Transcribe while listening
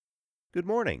Good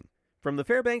morning. From the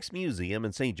Fairbanks Museum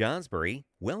in St. Johnsbury,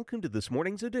 welcome to this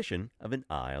morning's edition of An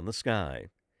Eye on the Sky.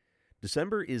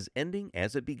 December is ending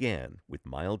as it began, with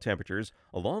mild temperatures,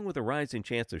 along with a rising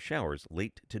chance of showers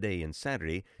late today and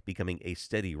Saturday, becoming a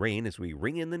steady rain as we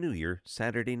ring in the new year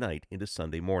Saturday night into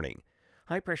Sunday morning.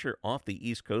 High pressure off the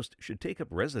East Coast should take up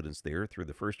residence there through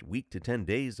the first week to 10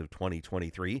 days of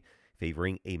 2023,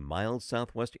 favoring a mild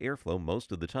southwest airflow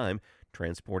most of the time,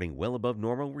 transporting well above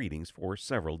normal readings for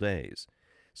several days.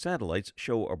 Satellites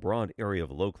show a broad area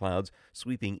of low clouds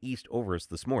sweeping east over us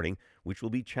this morning, which will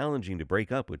be challenging to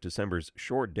break up with December's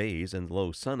short days and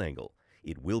low sun angle.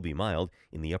 It will be mild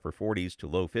in the upper 40s to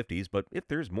low 50s, but if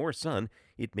there's more sun,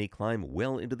 it may climb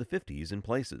well into the 50s in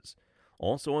places.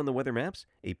 Also on the weather maps,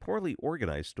 a poorly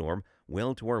organized storm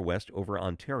well to our west over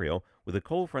Ontario, with a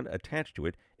cold front attached to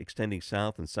it extending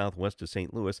south and southwest to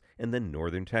St. Louis and then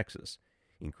northern Texas.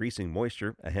 Increasing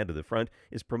moisture ahead of the front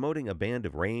is promoting a band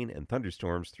of rain and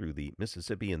thunderstorms through the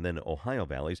Mississippi and then Ohio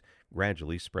valleys,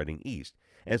 gradually spreading east.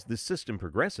 As this system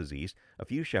progresses east, a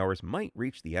few showers might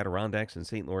reach the Adirondacks and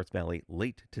St. Lawrence Valley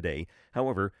late today.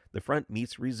 However, the front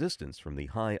meets resistance from the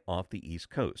high off the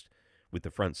east coast. With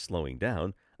the front slowing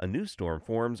down, a new storm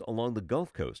forms along the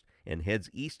Gulf Coast and heads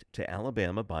east to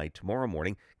Alabama by tomorrow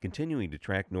morning, continuing to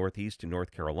track northeast to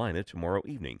North Carolina tomorrow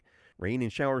evening. Rain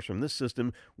and showers from this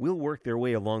system will work their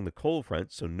way along the cold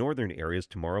front, so northern areas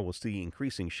tomorrow will see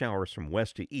increasing showers from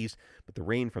west to east, but the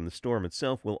rain from the storm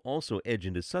itself will also edge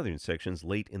into southern sections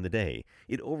late in the day.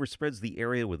 It overspreads the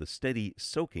area with a steady,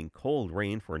 soaking cold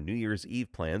rain for New Year's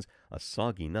Eve plans, a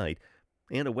soggy night,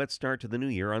 and a wet start to the new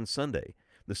year on Sunday.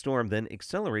 The storm then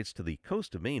accelerates to the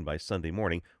coast of Maine by Sunday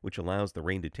morning, which allows the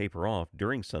rain to taper off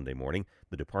during Sunday morning.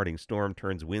 The departing storm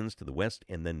turns winds to the west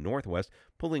and then northwest,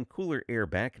 pulling cooler air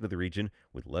back into the region,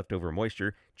 with leftover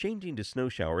moisture changing to snow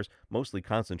showers, mostly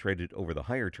concentrated over the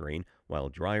higher terrain, while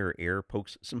drier air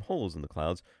pokes some holes in the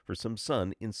clouds for some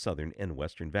sun in southern and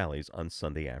western valleys on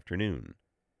Sunday afternoon.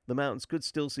 The mountains could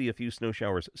still see a few snow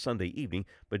showers Sunday evening,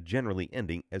 but generally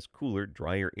ending as cooler,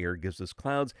 drier air gives us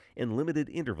clouds and limited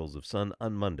intervals of sun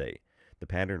on Monday. The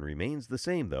pattern remains the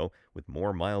same, though, with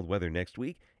more mild weather next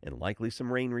week and likely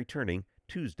some rain returning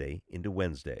Tuesday into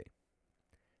Wednesday.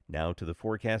 Now to the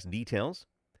forecast details.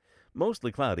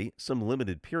 Mostly cloudy, some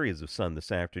limited periods of sun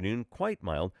this afternoon, quite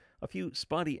mild, a few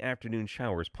spotty afternoon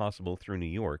showers possible through New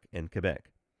York and Quebec.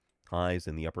 Highs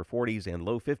in the upper 40s and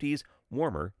low 50s,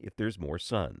 warmer if there's more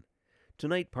sun.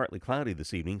 Tonight, partly cloudy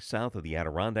this evening south of the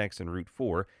Adirondacks and Route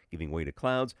 4, giving way to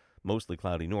clouds, mostly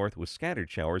cloudy north with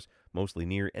scattered showers, mostly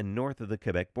near and north of the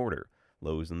Quebec border,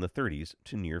 lows in the 30s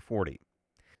to near 40.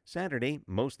 Saturday,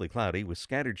 mostly cloudy with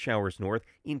scattered showers north,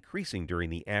 increasing during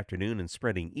the afternoon and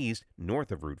spreading east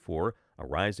north of Route 4, a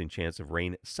rising chance of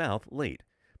rain south late.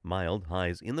 Mild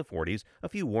highs in the 40s, a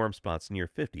few warm spots near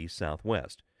 50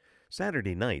 southwest.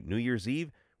 Saturday night, New Year's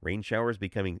Eve, rain showers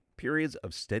becoming periods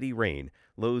of steady rain,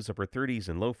 lows upper 30s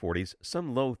and low 40s,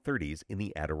 some low 30s in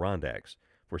the Adirondacks.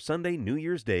 For Sunday, New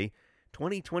Year's Day,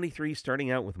 2023 starting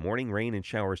out with morning rain and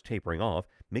showers tapering off,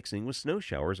 mixing with snow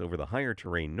showers over the higher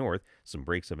terrain north, some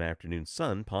breaks of afternoon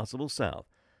sun possible south.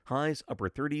 Highs upper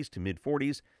 30s to mid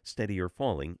 40s, steadier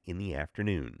falling in the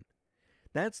afternoon.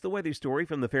 That's the weather story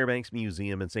from the Fairbanks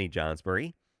Museum in St.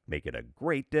 Johnsbury. Make it a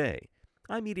great day.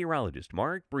 I'm meteorologist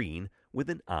Mark Breen with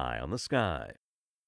an eye on the sky.